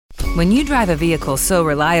When you drive a vehicle so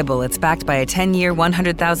reliable it's backed by a 10-year,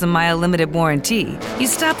 100,000-mile limited warranty, you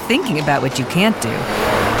stop thinking about what you can't do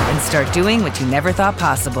and start doing what you never thought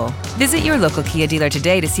possible. Visit your local Kia dealer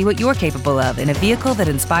today to see what you're capable of in a vehicle that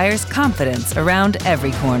inspires confidence around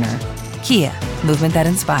every corner. Kia, movement that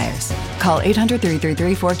inspires. Call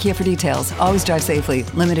 800-333-4KIA for details. Always drive safely.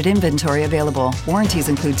 Limited inventory available. Warranties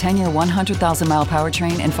include 10-year 100,000-mile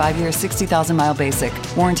powertrain and 5-year 60,000-mile basic.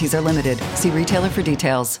 Warranties are limited. See retailer for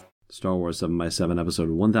details. Star Wars 7x7, episode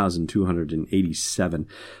 1287.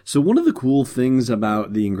 So one of the cool things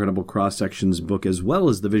about the Incredible Cross-Sections book, as well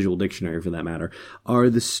as the visual dictionary for that matter, are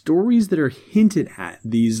the stories that are hinted at,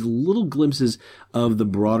 these little glimpses of the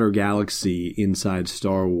broader galaxy inside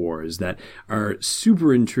Star Wars that are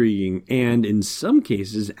super intriguing and in some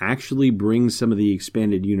cases actually bring some of the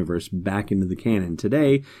expanded universe back into the canon.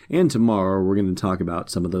 Today and tomorrow we're going to talk about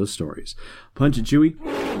some of those stories. Punch it, Chewie.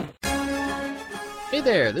 Hey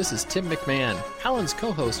there, this is Tim McMahon, Alan's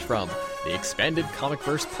co-host from the Expanded Comic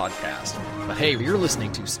Verse podcast. But hey, you're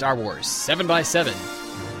listening to Star Wars 7x7,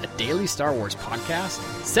 a daily Star Wars podcast,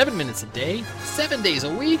 7 minutes a day, 7 days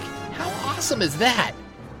a week. How awesome is that?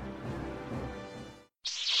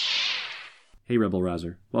 Hey Rebel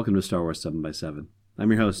Rouser, welcome to Star Wars 7x7. I'm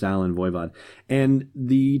your host, Alan Voivod, and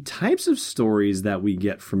the types of stories that we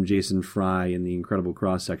get from Jason Fry in the Incredible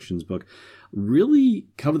Cross-Sections book really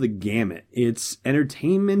cover the gamut. It's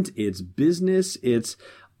entertainment, it's business, it's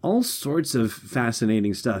all sorts of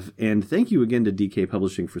fascinating stuff. And thank you again to DK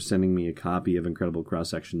Publishing for sending me a copy of Incredible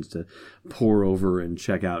Cross-Sections to pour over and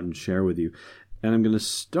check out and share with you. And I'm going to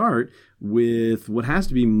start with what has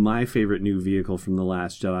to be my favorite new vehicle from The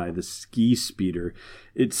Last Jedi, the Ski Speeder.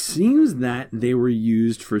 It seems that they were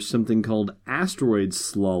used for something called asteroid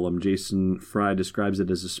slalom. Jason Fry describes it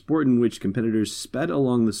as a sport in which competitors sped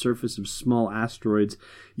along the surface of small asteroids,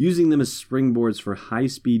 using them as springboards for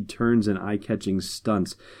high-speed turns and eye-catching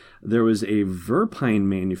stunts. There was a Verpine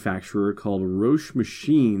manufacturer called Roche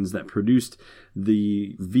Machines that produced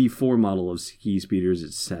the V4 model of Ski Speeders,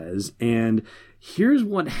 it says, and here's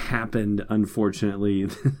what happened, unfortunately.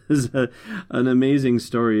 This is an amazing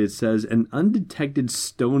story. It says, an undetected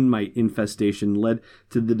stone mite infestation led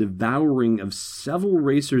to the devouring of several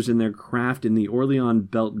racers in their craft in the Orleans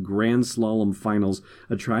Belt Grand Slalom Finals,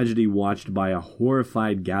 a tragedy watched by a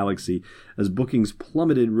horrified galaxy. As bookings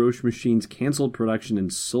plummeted, Roche Machines canceled production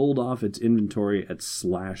and sold off its inventory at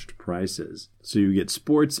slashed prices. So you get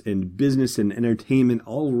sports and business and entertainment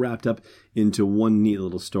all wrapped up into one neat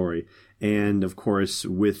little story. And, of course,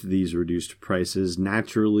 with these reduced prices,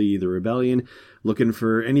 naturally, the Rebellion, looking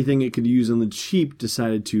for anything it could use on the cheap,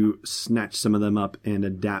 decided to snatch some of them up and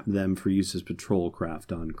adapt them for use as patrol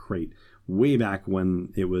craft on Crate, way back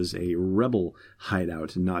when it was a Rebel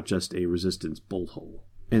hideout, not just a Resistance bolt hole.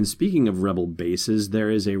 And speaking of Rebel bases, there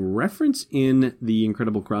is a reference in the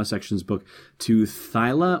Incredible Cross-Sections book to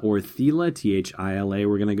Thyla, or Thila, Thila.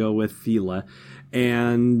 We're going to go with Thila.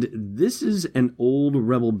 And this is an old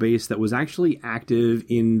Rebel base that was actually active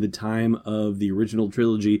in the time of the original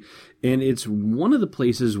trilogy. And it's one of the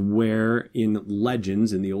places where in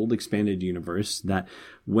Legends, in the old expanded universe, that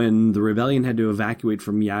when the Rebellion had to evacuate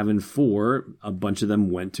from Yavin 4, a bunch of them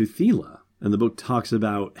went to Thila. And the book talks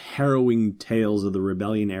about harrowing tales of the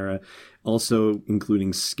Rebellion era, also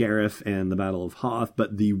including Scarif and the Battle of Hoth.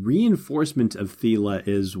 But the reinforcement of Thila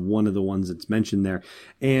is one of the ones that's mentioned there.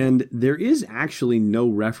 And there is actually no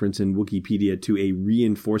reference in Wikipedia to a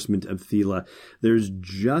reinforcement of Thila. There's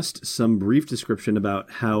just some brief description about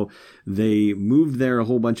how they moved there, a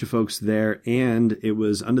whole bunch of folks there, and it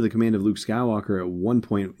was under the command of Luke Skywalker at one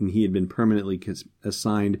point, and he had been permanently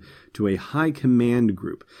assigned to a high command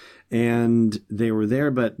group. And they were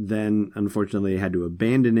there, but then, unfortunately, they had to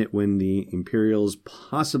abandon it when the Imperials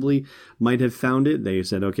possibly might have found it. They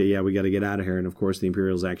said, okay, yeah, we got to get out of here. And, of course, the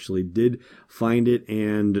Imperials actually did find it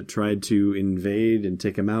and tried to invade and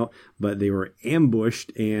take them out. But they were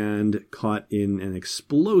ambushed and caught in an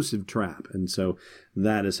explosive trap. And so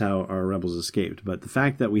that is how our rebels escaped. But the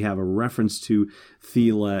fact that we have a reference to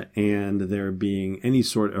Thila and there being any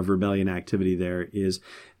sort of rebellion activity there is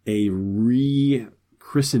a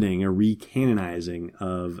christening, a recanonizing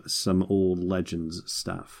of some old Legends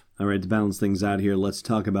stuff. All right, to balance things out here, let's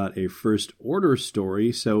talk about a First Order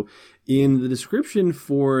story. So In the description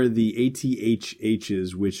for the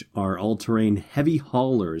ATHHs, which are all-terrain heavy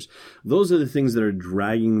haulers, those are the things that are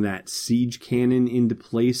dragging that siege cannon into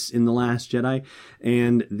place in The Last Jedi,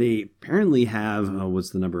 and they apparently have,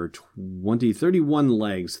 31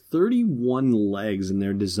 legs. 31 legs, and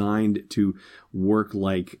they're designed to work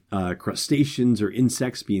like crustaceans or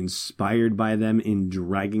insects, be inspired by them in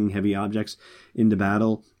dragging heavy objects into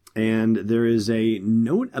battle. And there is a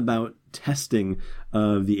note about testing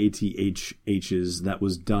of the ATHHs that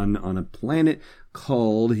was done on a planet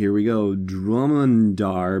called, here we go,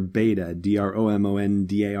 Dromundar Beta,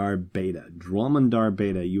 Dromondar Beta. Dromundar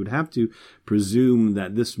Beta. You would have to presume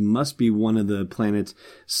that this must be one of the planets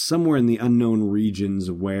somewhere in the unknown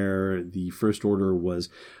regions where the First Order was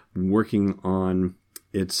working on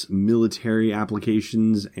its military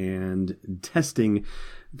applications and testing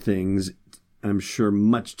things, I'm sure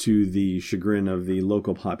much to the chagrin of the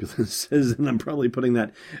local populaces, and I'm probably putting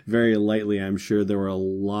that very lightly. I'm sure there were a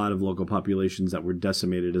lot of local populations that were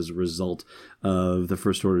decimated as a result of the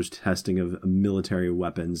First Order's testing of military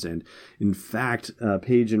weapons. And in fact,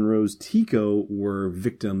 Paige and Rose Tico were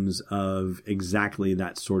victims of exactly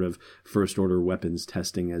that sort of First Order weapons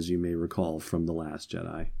testing, as you may recall from The Last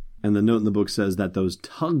Jedi. And the note in the book says that those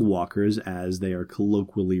tug walkers, as they are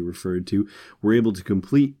colloquially referred to, were able to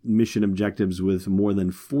complete mission objectives with more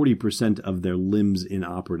than 40% of their limbs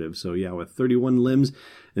inoperative. So yeah, with 31 limbs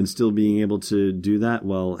and still being able to do that,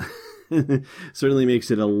 well, certainly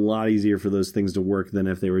makes it a lot easier for those things to work than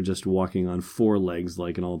if they were just walking on 4 legs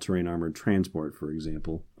like an all-terrain armored transport, for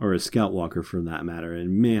example, or a scout walker for that matter.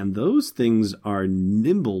 And man, those things are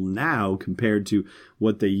nimble now compared to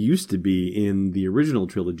what they used to be in the original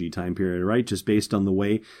trilogy time period, right? Just based on the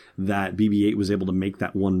way that BB-8 was able to make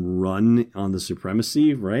that one run on the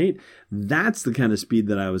Supremacy, right? That's the kind of speed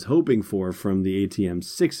that I was hoping for from the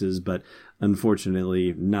ATM-6s, but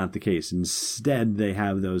unfortunately not the case. Instead, they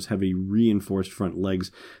have those heavy reinforced front legs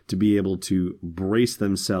to be able to brace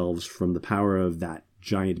themselves from the power of that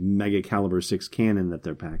giant mega caliber 6 cannon that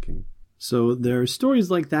they're packing. So there are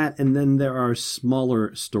stories like that, and then there are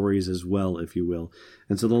smaller stories as well, if you will.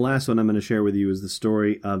 And so the last one I'm going to share with you is the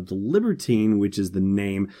story of the Libertine, which is the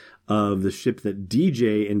name of the ship that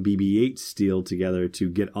DJ and BB-8 steal together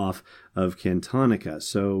to get off of Cantonica.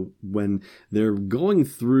 So when they're going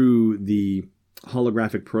through the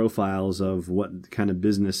holographic profiles of what kind of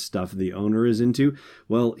business stuff the owner is into,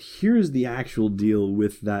 well, here's the actual deal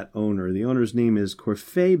with that owner. The owner's name is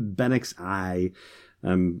Corfei Benix I.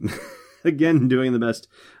 Again, doing the best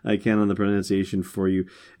I can on the pronunciation for you.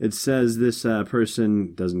 It says this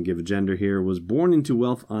person, doesn't give a gender here, was born into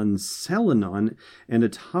wealth on Selenon and a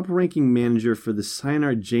top-ranking manager for the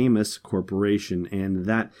Cyanar Jamis Corporation. And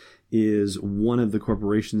that is one of the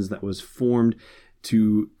corporations that was formed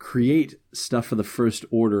to create stuff for the First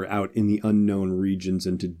Order out in the unknown regions,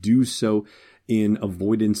 and to do so in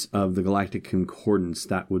avoidance of the Galactic Concordance.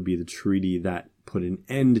 That would be the treaty that put an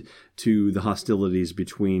end to the hostilities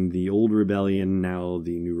between the old rebellion, now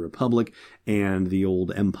the New Republic, and the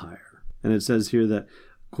old Empire. And it says here that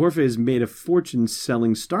Corfei has made a fortune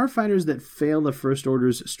selling starfighters that fail the First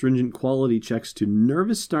Order's stringent quality checks to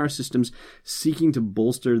nervous star systems seeking to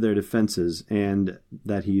bolster their defenses, and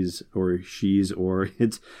that he's, or she's, or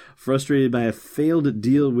it's frustrated by a failed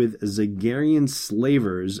deal with Zagarian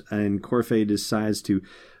slavers, and Corfei decides to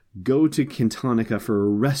go to Cantonica for a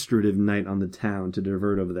restorative night on the town to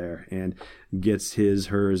divert over there, and gets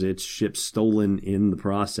its ship stolen in the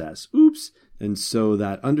process. Oops! And so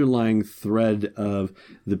that underlying thread of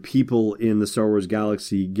the people in the Star Wars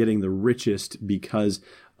galaxy getting the richest because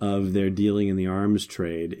of their dealing in the arms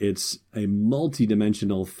trade, it's a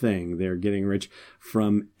multi-dimensional thing. They're getting rich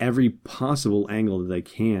from every possible angle that they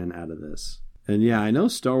can out of this. And yeah, I know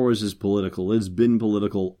Star Wars is political. It's been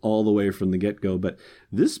political all the way from the get-go, but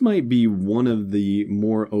this might be one of the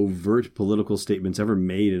more overt political statements ever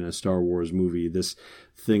made in a Star Wars movie. This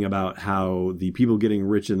thing about how the people getting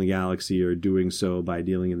rich in the galaxy are doing so by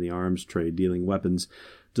dealing in the arms trade, dealing weapons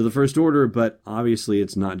to the First Order, but obviously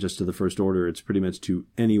it's not just to the First Order. It's pretty much to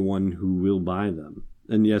anyone who will buy them.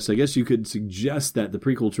 And yes, I guess you could suggest that the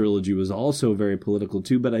prequel trilogy was also very political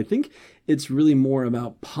too, but I think it's really more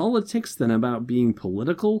about politics than about being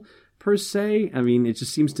political per se. I mean, it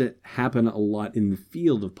just seems to happen a lot in the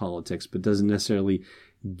field of politics, but doesn't necessarily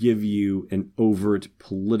give you an overt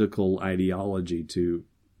political ideology to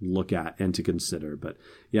look at and to consider. But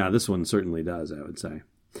yeah, this one certainly does, I would say.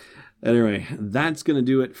 Anyway, that's going to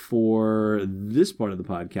do it for this part of the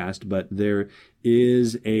podcast, but there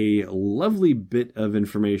is a lovely bit of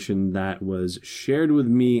information that was shared with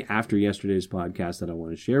me after yesterday's podcast that I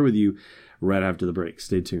want to share with you right after the break.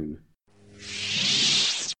 Stay tuned.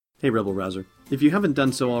 Hey Rebel Rouser. If you haven't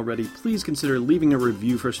done so already, please consider leaving a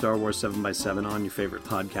review for Star Wars 7x7 on your favorite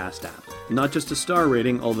podcast app. Not just a star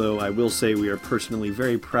rating, although I will say we are personally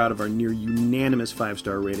very proud of our near unanimous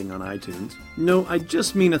 5-star rating on iTunes. No, I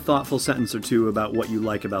just mean a thoughtful sentence or two about what you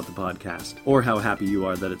like about the podcast, or how happy you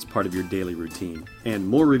are that it's part of your daily routine. And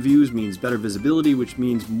more reviews means better visibility, which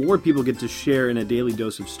means more people get to share in a daily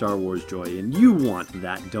dose of Star Wars joy, and you want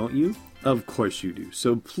that, don't you? Of course you do.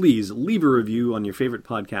 So please leave a review on your favorite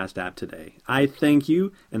podcast app today. I thank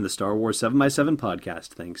you, and the Star Wars 7x7 podcast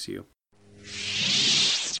thanks you.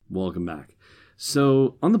 Welcome back.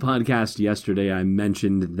 So on the podcast yesterday, I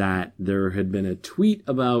mentioned that there had been a tweet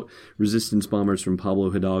about Resistance bombers from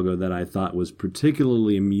Pablo Hidalgo that I thought was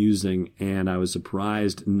particularly amusing, and I was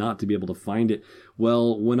surprised not to be able to find it.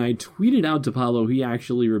 Well, when I tweeted out to Pablo, he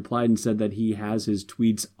actually replied and said that he has his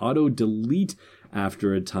tweets auto-delete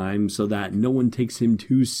after a time so that no one takes him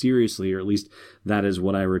too seriously, or at least that is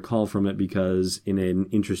what I recall from it, because in an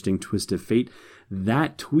interesting twist of fate,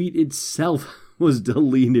 that tweet itself was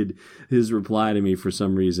deleted, his reply to me, for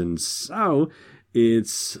some reason. So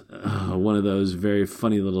it's one of those very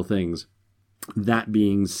funny little things. That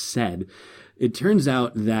being said, it turns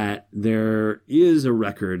out that there is a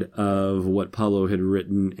record of what Pablo had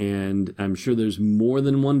written, and I'm sure there's more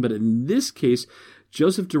than one, but in this case,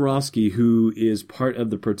 Joseph Dorofsky, who is part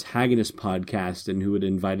of the Protagonist podcast and who had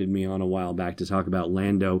invited me on a while back to talk about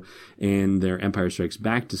Lando and their Empire Strikes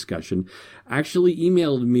Back discussion, actually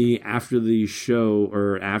emailed me after the show,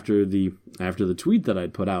 or after the tweet that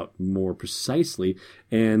I'd put out more precisely,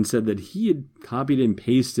 and said that he had copied and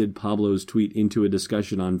pasted Pablo's tweet into a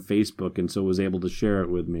discussion on Facebook and so was able to share it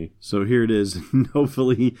with me. So here it is.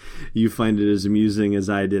 Hopefully you find it as amusing as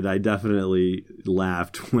I did. I definitely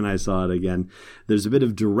laughed when I saw it again. There's a bit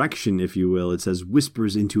of direction, if you will. It says,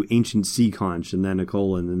 whispers into ancient sea conch, and then a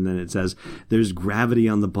colon, and then it says, there's gravity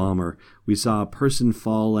on the bomber. We saw a person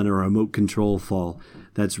fall and a remote control fall.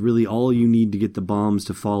 That's really all you need to get the bombs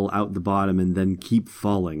to fall out the bottom and then keep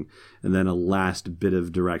falling. And then a last bit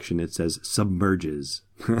of direction. It says submerges.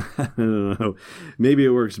 I don't know. Maybe it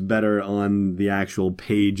works better on the actual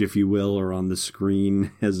page, if you will, or on the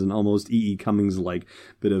screen as an almost E.E. Cummings-like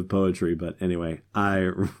bit of poetry. But anyway,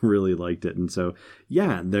 I really liked it. And so,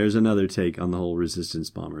 yeah, there's another take on the whole Resistance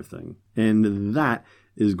bomber thing. And that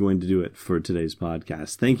is going to do it for today's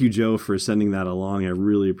podcast. Thank you, Joe, for sending that along. I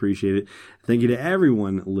really appreciate it. Thank you to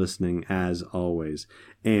everyone listening, as always.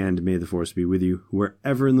 And may the Force be with you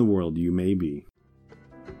wherever in the world you may be.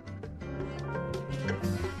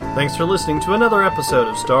 Thanks for listening to another episode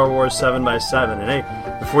of Star Wars 7x7. And hey,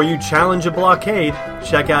 before you challenge a blockade,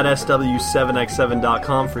 check out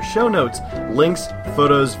SW7x7.com for show notes, links,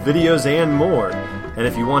 photos, videos, and more. And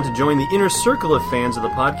if you want to join the inner circle of fans of the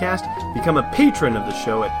podcast, become a patron of the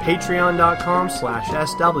show at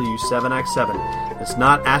patreon.com/SW7x7. It's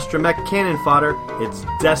not astromech cannon fodder, it's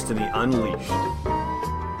Destiny Unleashed.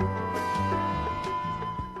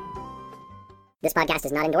 This podcast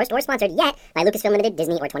is not endorsed or sponsored yet by Lucasfilm Limited,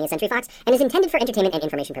 Disney, or 20th Century Fox, and is intended for entertainment and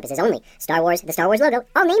information purposes only. Star Wars, the Star Wars logo,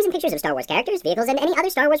 all names and pictures of Star Wars characters, vehicles, and any other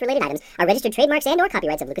Star Wars-related items are registered trademarks and/or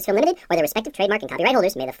copyrights of Lucasfilm Limited or their respective trademark and copyright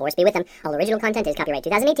holders. May the Force be with them. All original content is copyright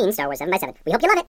 2018 Star Wars 7x7. We hope you love it.